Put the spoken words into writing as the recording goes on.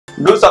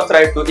Do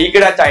subscribe to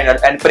Ekeeda channel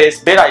and press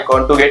bell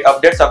icon to get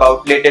updates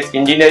about latest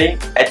engineering,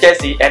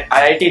 HSC and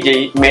IIT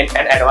JEE main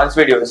and advanced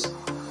videos.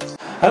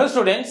 Hello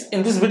students,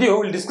 in this video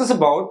we will discuss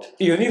about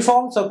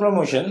uniform circular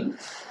motion,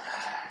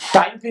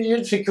 time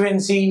period,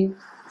 frequency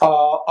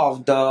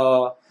of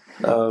the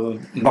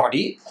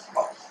body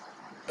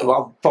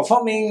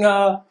performing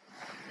a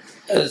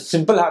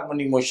simple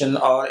harmonic motion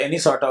or any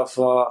sort of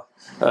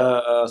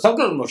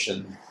circular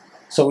motion.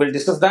 So we will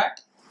discuss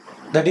that.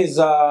 That is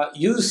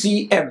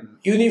UCM,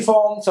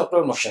 Uniform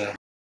Circular Motion.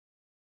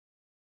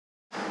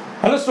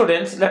 Hello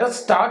students, let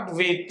us start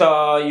with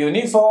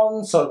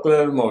uniform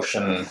circular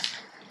motion.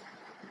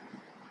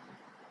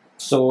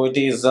 So it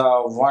is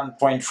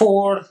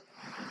 1.4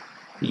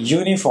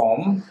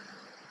 uniform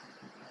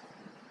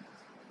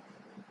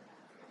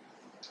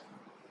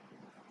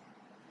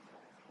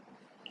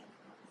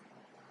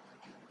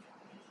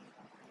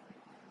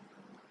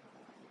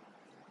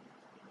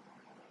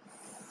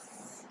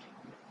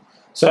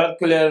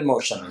circular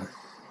motion.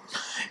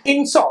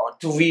 In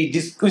short, we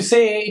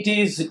say it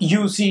is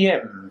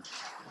UCM.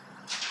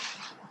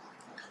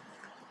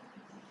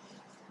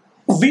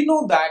 We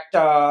know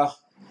that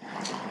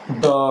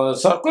the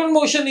circular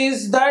motion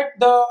is that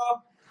the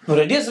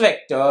radius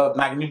vector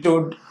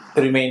magnitude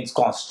remains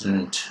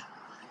constant.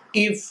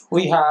 If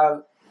we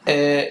have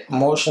a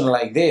motion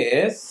like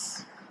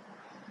this,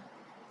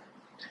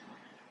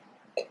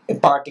 a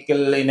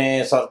particle in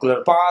a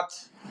circular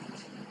path,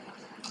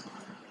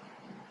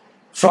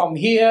 from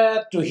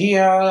here to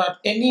here at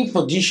any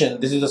position,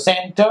 this is the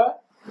center,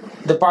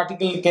 the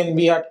particle can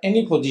be at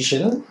any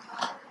position.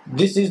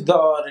 This is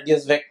the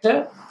radius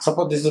vector.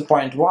 Suppose this is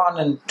point 1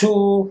 and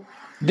 2.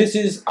 This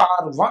is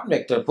R1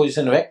 vector,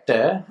 position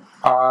vector,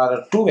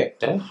 R2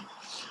 vector.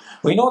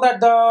 We know that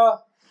the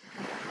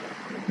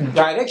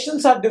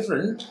directions are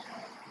different,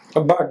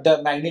 but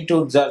the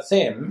magnitudes are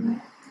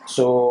same.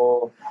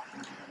 So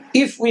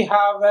if we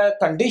have a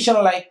condition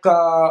like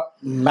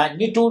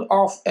magnitude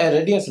of a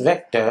radius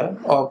vector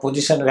or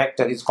position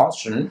vector is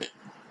constant,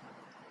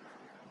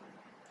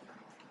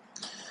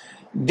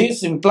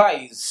 this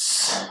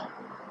implies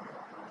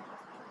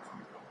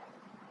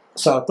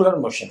circular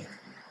motion.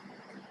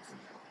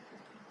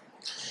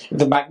 If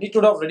the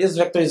magnitude of radius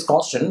vector is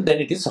constant, then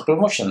it is circular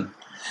motion.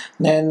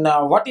 Then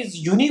what is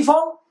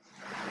uniform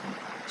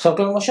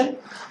circular motion?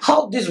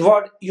 How this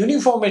word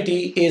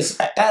uniformity is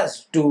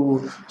attached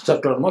to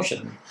circular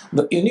motion?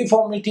 The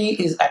uniformity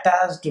is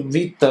attached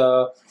with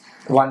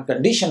one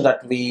condition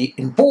that we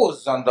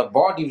impose on the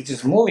body which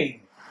is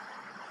moving,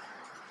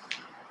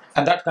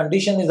 and that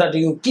condition is that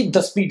you keep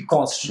the speed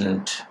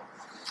constant.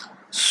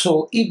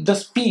 So if the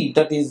speed,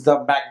 that is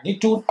the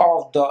magnitude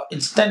of the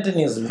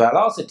instantaneous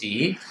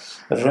velocity,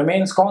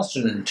 remains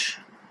constant,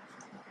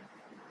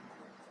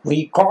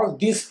 we call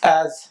this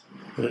as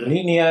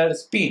linear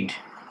speed.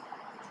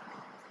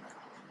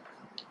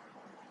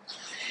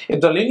 If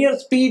the linear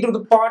speed of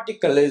the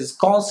particle is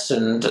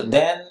constant,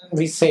 then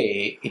we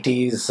say it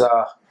is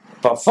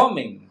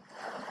performing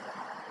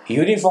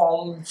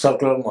uniform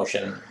circular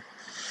motion.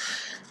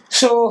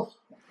 So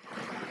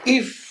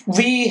if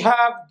we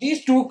have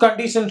these two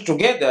conditions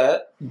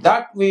together,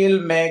 that will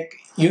make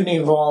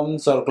uniform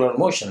circular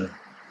motion.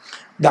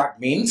 That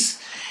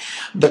means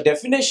the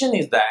definition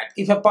is that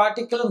if a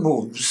particle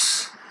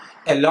moves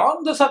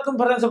along the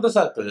circumference of the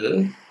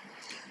circle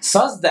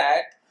such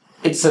that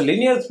its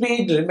linear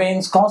speed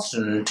remains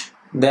constant,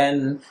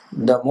 then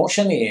the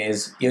motion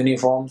is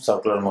uniform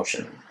circular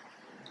motion.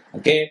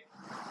 Okay,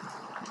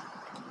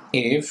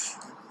 if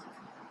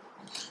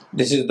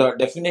this is the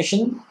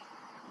definition,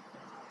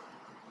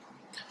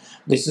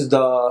 this is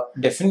the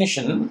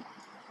definition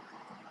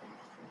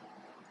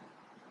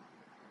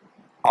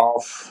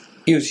of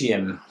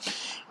UCM.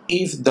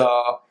 If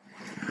the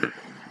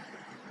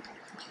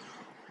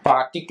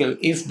particle,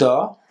 if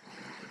the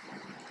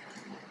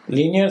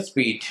linear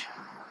speed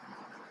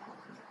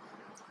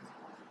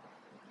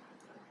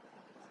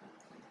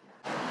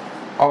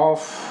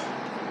of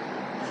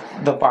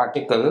the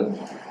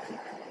particle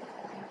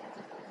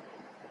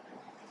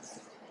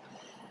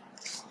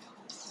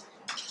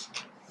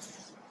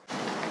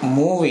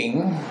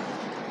moving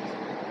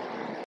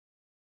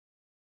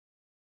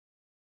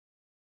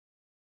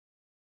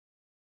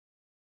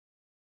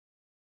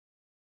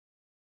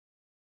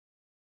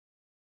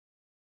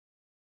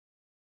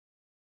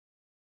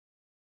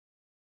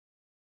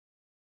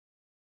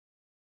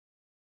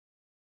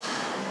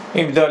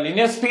if the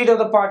linear speed of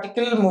the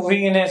particle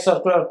moving in a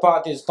circular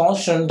path is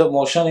constant, the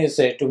motion is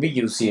said to be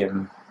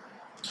UCM.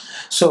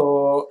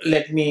 So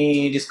let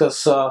me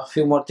discuss a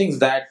few more things.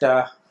 That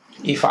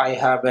if I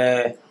have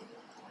a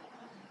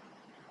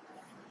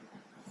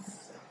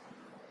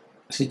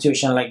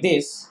situation like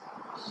this,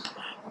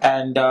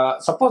 and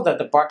suppose that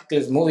the particle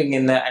is moving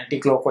in the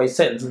anti-clockwise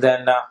sense,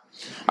 then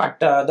at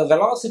the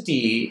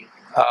velocity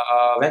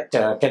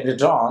vector can be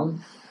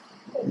drawn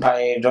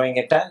by drawing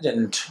a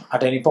tangent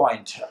at any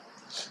point.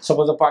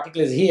 Suppose the particle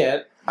is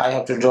here, I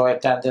have to draw a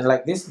tangent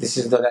like this. This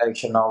is the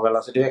direction of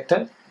velocity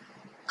vector.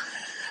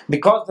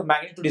 because the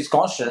magnitude is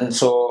constant,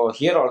 so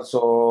here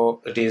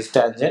also it is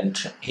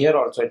tangent, here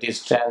also it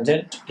is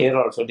tangent, here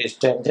also it is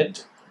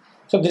tangent.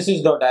 So this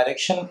is the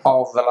direction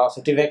of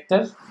velocity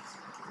vector.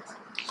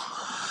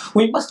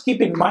 We must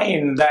keep in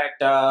mind that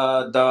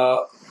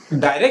the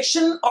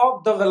direction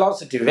of the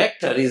velocity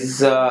vector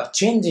is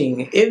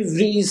changing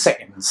every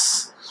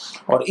seconds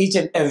or each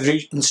and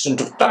every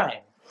instant of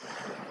time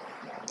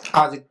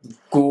as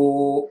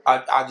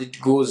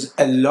it goes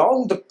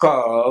along the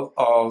curve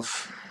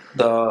of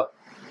the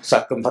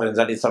circumference,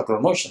 that is circular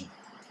motion.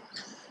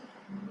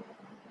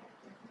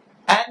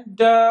 And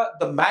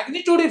the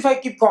magnitude, if I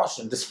keep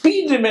constant, the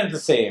speed remains the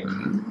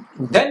same,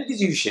 then it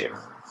is U-shape.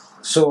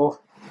 So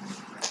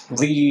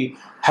we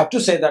have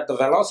to say that the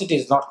velocity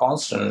is not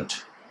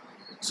constant.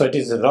 So it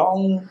is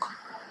wrong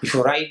if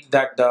you write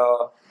that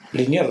the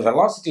linear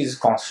velocity is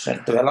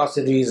constant. The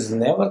velocity is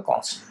never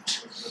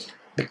constant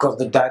because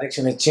the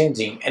direction is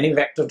changing. Any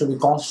vector to be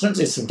constant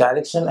is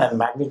direction and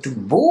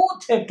magnitude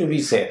both have to be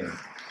same.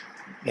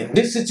 In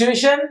this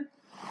situation,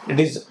 it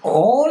is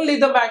only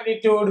the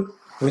magnitude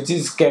which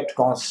is kept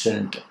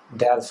constant.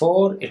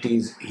 Therefore, it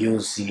is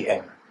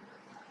UCM.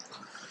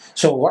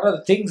 So what are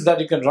the things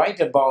that you can write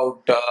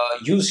about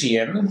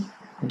UCM?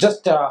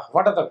 Just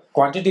what are the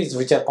quantities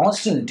which are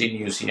constant in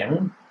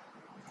UCM?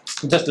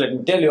 Just let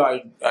me tell you,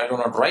 I do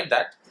not write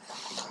that.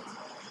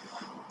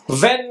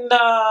 When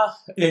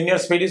linear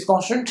speed is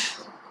constant,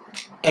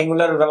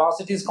 angular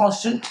velocity is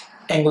constant,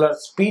 angular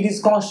speed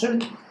is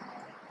constant,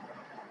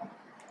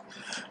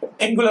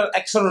 angular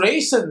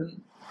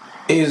acceleration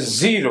is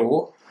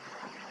 0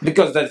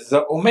 because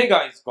the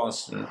omega is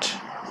constant.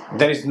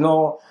 There is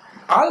no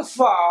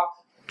alpha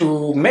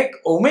to make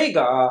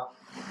omega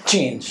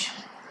change.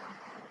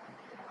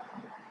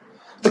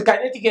 The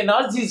kinetic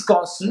energy is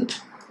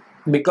constant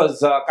because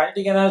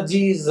kinetic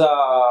energy is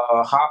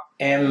half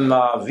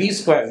mv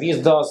square. V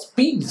is the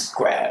speed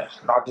square,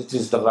 not it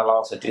is the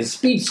velocity. It's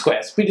speed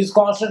square. Speed is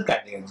constant,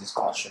 kinetic energy is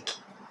constant.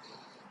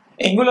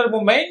 Angular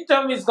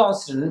momentum is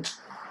constant.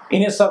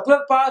 In a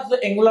circular path,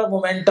 the angular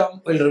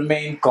momentum will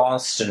remain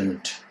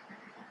constant.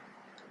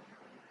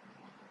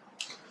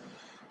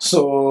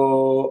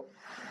 So,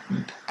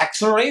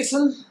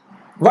 acceleration.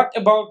 What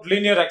about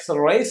linear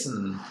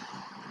acceleration?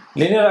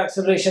 Linear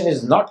acceleration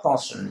is not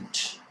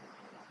constant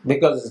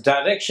because its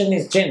direction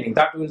is changing.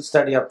 That we'll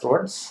study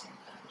afterwards.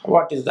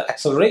 What is the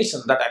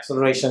acceleration? That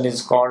acceleration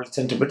is called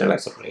centripetal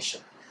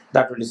acceleration.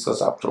 That we'll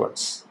discuss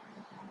afterwards.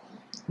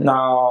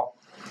 Now,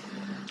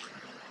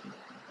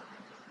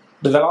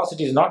 the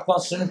velocity is not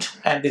constant,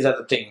 and these are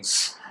the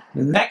things.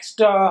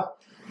 Next,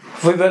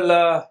 we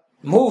will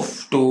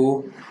move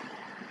to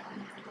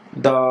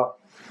the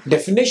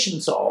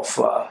definitions of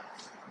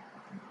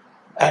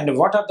and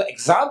what are the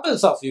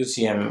examples of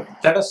UCM.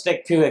 Let us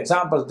take few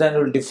examples, then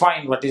we'll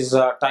define what is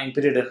time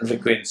period and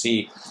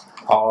frequency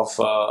of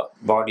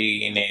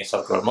body in a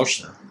circular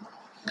motion.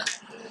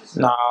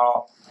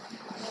 Now,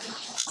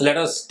 let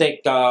us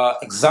take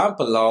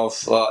example of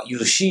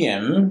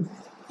UCM.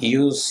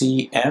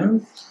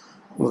 UCM.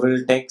 We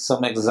will take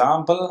some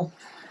example.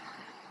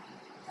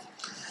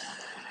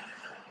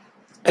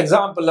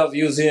 Example of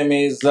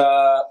UCM is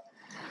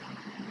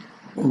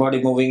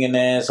body moving in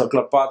a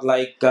circular path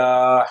like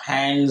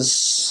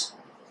hands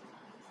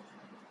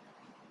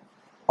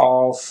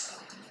of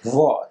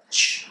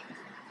watch.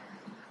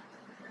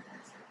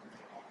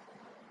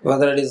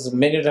 Whether it is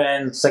minute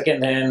hand,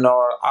 second hand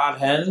or hour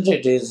hand,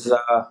 it is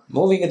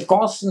moving at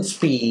constant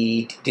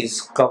speed. It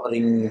is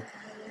covering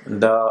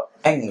the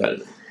angle.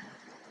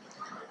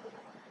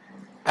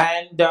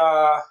 And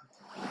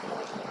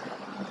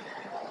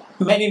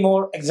many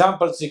more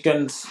examples you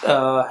can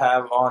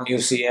have on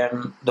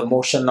UCM. The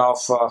motion of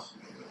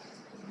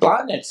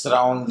planets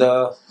around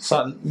the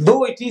sun,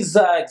 though it is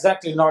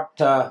exactly not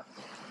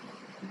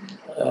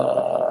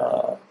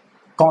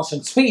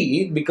constant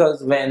speed,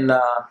 because when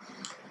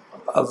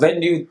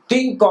you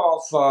think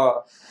of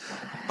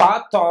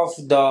path of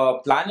the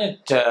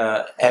planet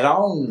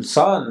around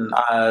sun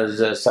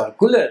as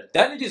circular,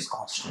 then it is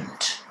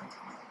constant.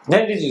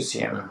 Then it is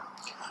UCM.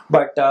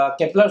 But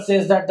Kepler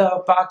says that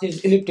the path is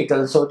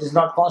elliptical, so it is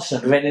not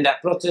constant. When it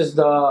approaches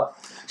the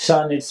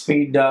sun, its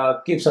speed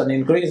keeps on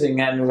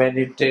increasing, and when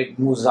it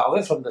moves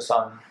away from the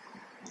sun,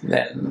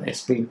 then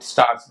its speed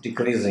starts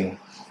decreasing.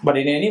 But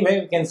in any way,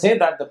 we can say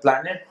that the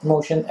planet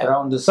motion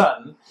around the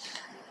sun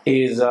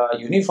is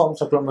uniform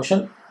circular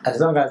motion as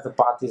long as the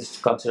path is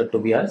considered to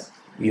be as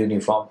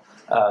uniform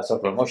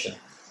circular motion.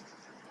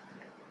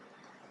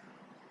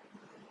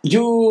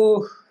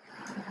 You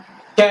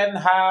can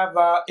have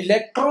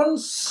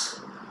electrons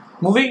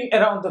moving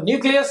around the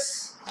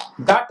nucleus.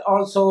 That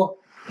also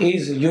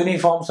is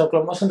uniform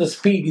circular motion. The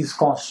speed is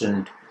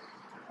constant.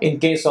 In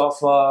case of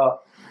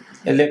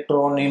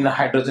electron in a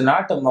hydrogen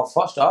atom of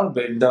first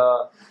orbit,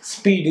 the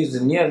speed is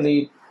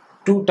nearly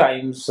 2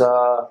 times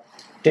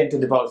 10 to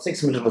the power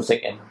 6 meters per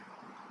second.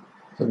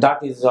 So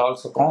that is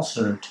also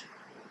constant.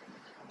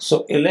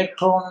 So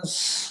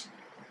electrons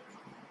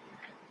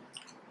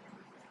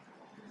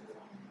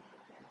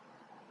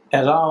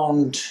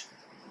around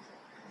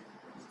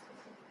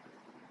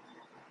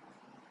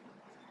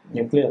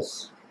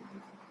nucleus.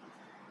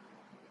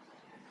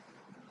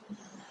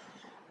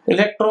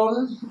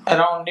 Electron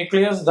around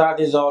nucleus, that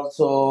is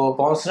also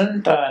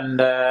constant, and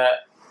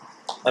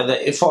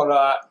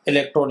for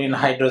electron in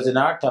hydrogen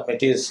atom,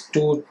 it is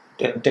 2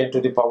 and 10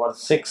 to the power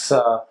 6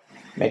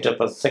 meter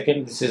per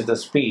second. This is the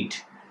speed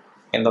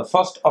in the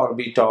first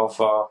orbit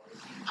of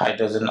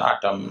hydrogen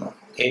atom.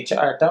 H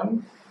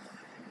atom,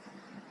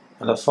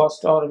 in the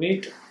first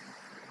orbit,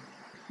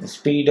 the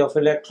speed of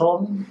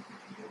electron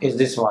is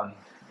this one,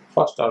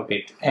 first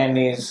orbit, n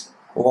is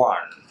 1.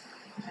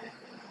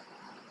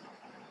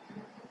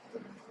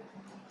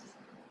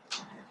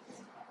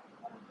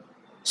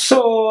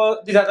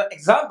 So these are the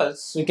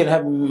examples. We can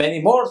have many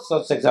more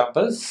such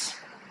examples.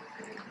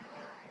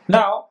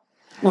 Now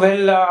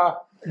we'll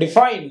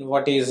define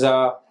what is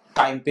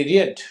time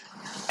period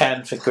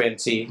and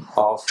frequency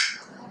of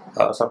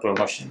circular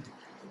motion.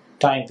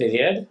 Time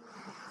period.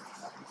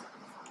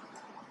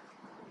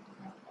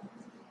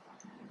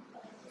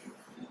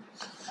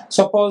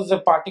 Suppose the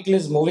particle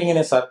is moving in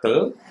a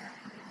circle.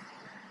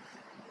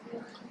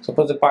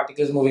 Suppose the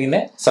particle is moving in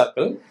a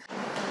circle.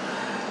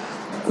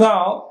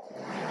 Now,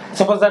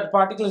 suppose that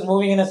particle is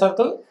moving in a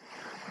circle.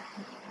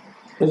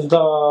 This is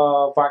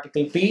the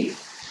particle P,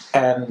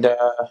 and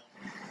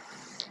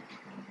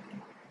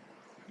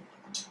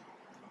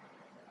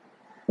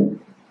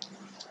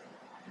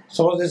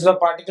suppose this is the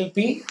particle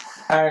P,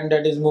 and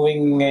it is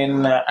moving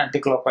in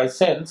anti-clockwise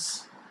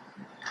sense.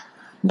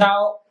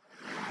 Now,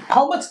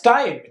 how much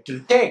time it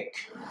will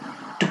take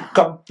to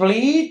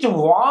complete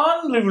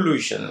one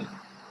revolution?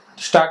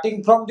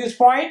 Starting from this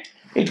point,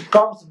 it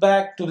comes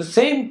back to the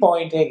same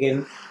point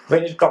again.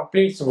 When it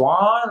completes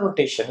one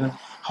rotation,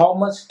 how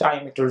much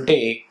time it will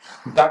take?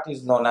 That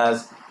is known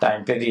as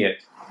time period.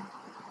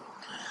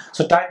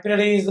 So time period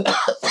is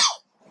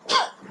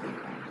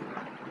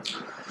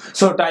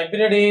time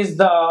period is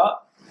the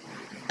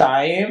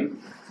time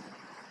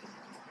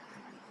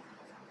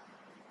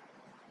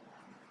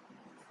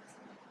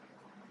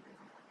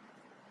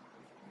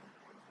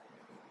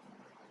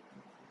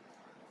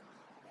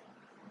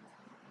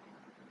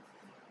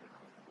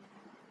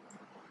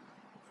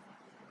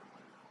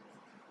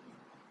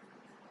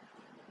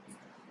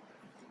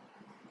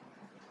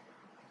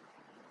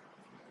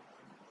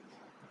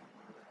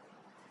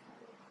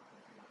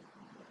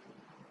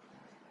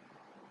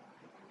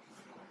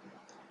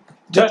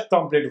just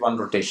complete one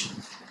rotation.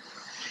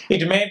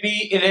 It may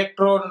be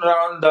electron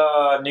around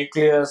the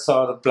nucleus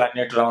or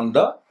planet around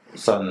the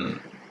sun.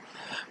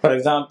 For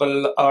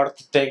example,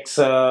 Earth takes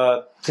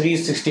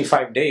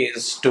 365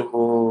 days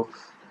to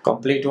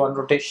complete one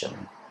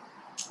rotation.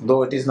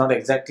 Though it is not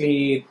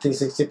exactly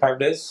 365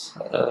 days,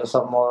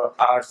 some more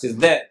hours is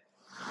there.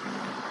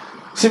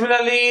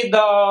 Similarly,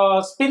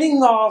 the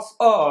spinning of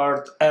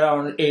Earth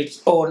around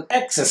its own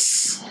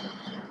axis.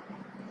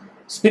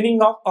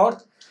 Spinning of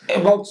Earth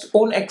about its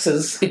own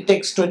axis, it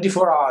takes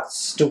 24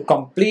 hours to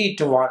complete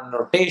one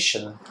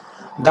rotation.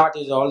 That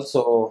is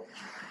also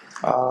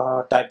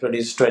time period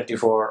is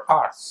 24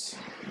 hours.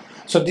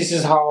 So this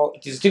is how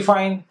it is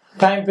defined.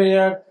 Time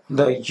period,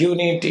 the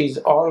unit is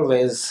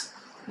always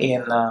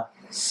in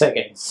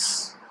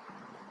seconds.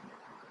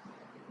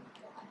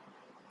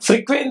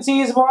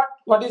 Frequency is what?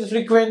 What is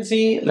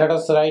frequency? Let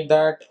us write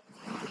that.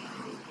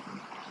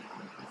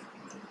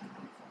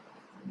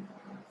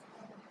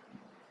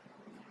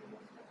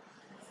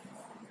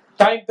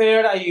 Time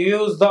period, I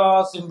use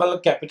the symbol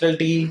capital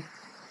T.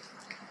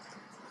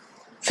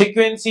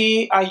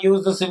 Frequency, I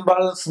use the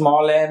symbol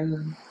small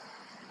n.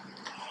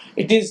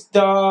 It is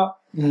the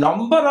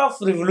number of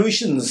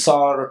revolutions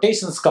or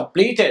rotations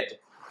completed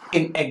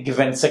in a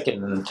given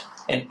second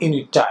in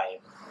unit time.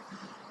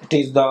 It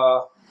is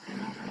the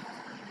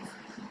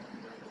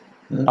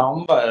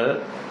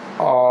number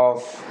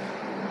of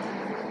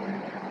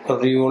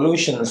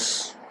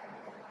revolutions.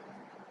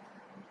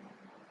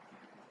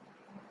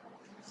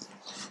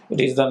 It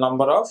is the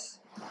number of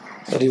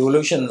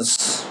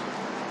revolutions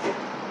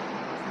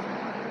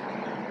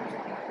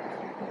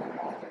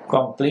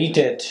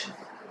completed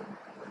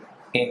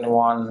in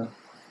 1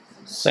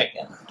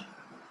 second.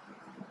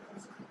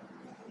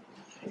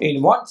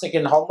 In 1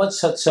 second, how much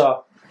such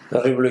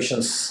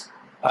revolutions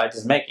it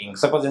is making?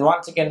 Suppose in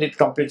 1 second it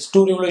completes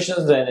 2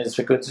 revolutions, then its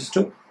frequency is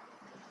 2.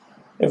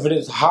 If it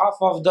is half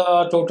of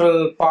the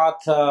total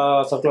path,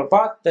 circular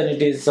path, then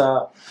it is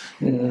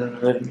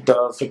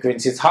the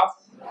frequency is half.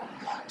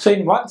 So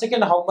in 1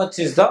 second, how much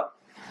is the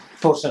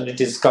portion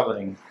it is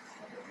covering?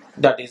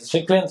 That is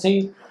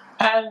frequency,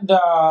 and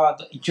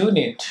the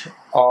unit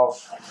of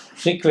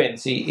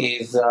frequency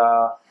is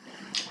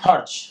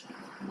hertz.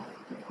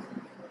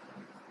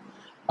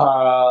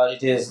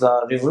 It is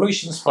the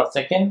revolutions per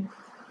second.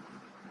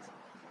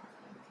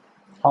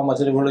 How much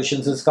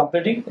revolutions is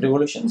completing?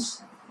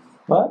 Revolutions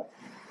per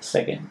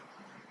second.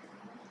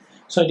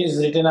 So it is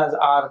written as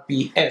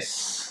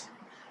RPS,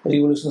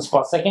 revolutions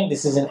per second.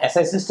 This is in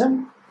SI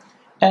system.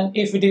 And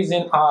if it is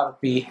in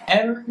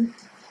RPM,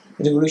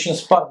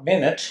 revolutions per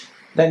minute,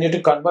 then you have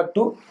to convert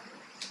to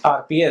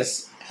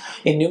RPS.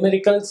 In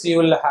numericals, you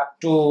will have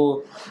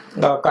to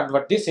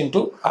convert this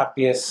into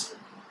RPS.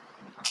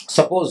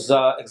 Suppose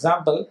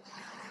example,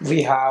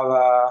 we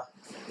have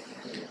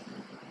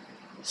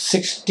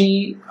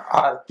 60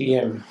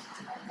 rpm.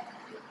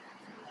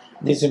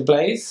 This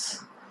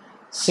implies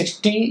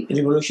 60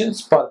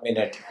 revolutions per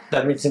minute.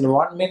 That means in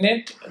 1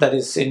 minute, that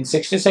is in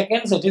 60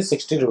 seconds, it is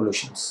 60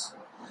 revolutions.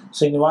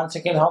 So in 1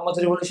 second, how much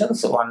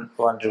revolutions? One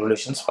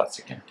revolutions per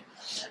second.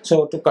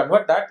 So to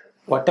convert that,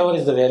 whatever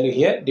is the value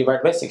here,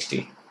 divide by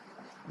 60.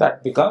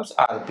 That becomes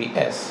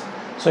RPS.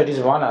 So it is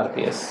 1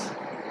 RPS.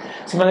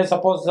 Similarly,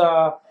 suppose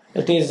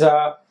it is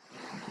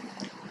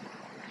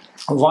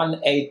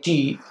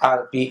 180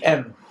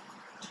 RPM.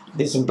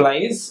 This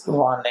implies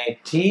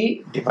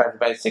 180 divided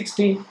by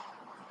 60.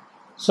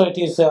 So it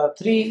is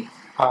 3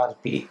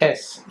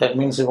 RPS. That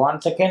means in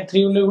 1 second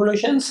 3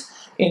 revolutions.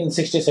 In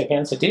 60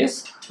 seconds it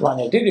is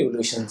 180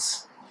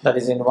 revolutions. That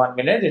is in 1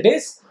 minute it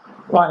is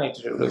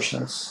 180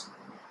 revolutions.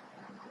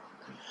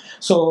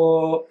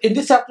 So in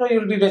this chapter you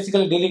will be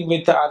basically dealing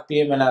with the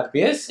RPM and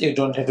RPS. You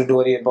don't have to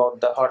worry about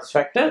the Hertz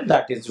factor.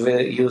 That is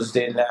used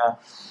in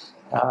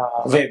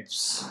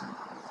waves.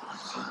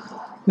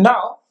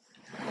 Now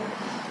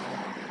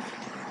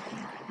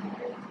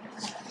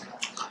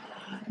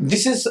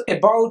this is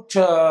about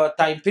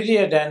time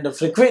period and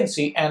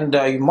frequency, and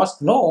you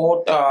must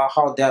know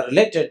how they are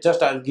related.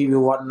 Just I will give you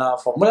one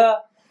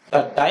formula.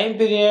 Time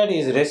period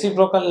is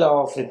reciprocal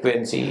of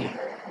frequency.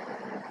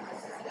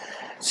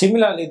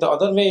 Similarly, the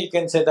other way you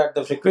can say that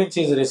the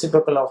frequency is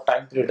reciprocal of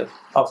time period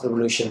of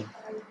revolution.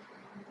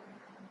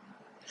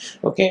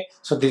 Okay,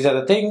 so these are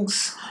the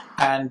things,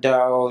 and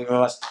you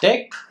must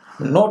take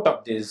note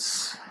of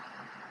this.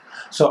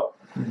 So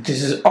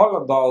this is all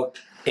about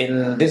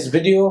in this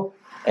video.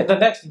 In the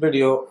next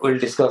video, we'll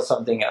discuss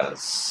something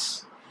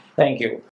else. Thank you.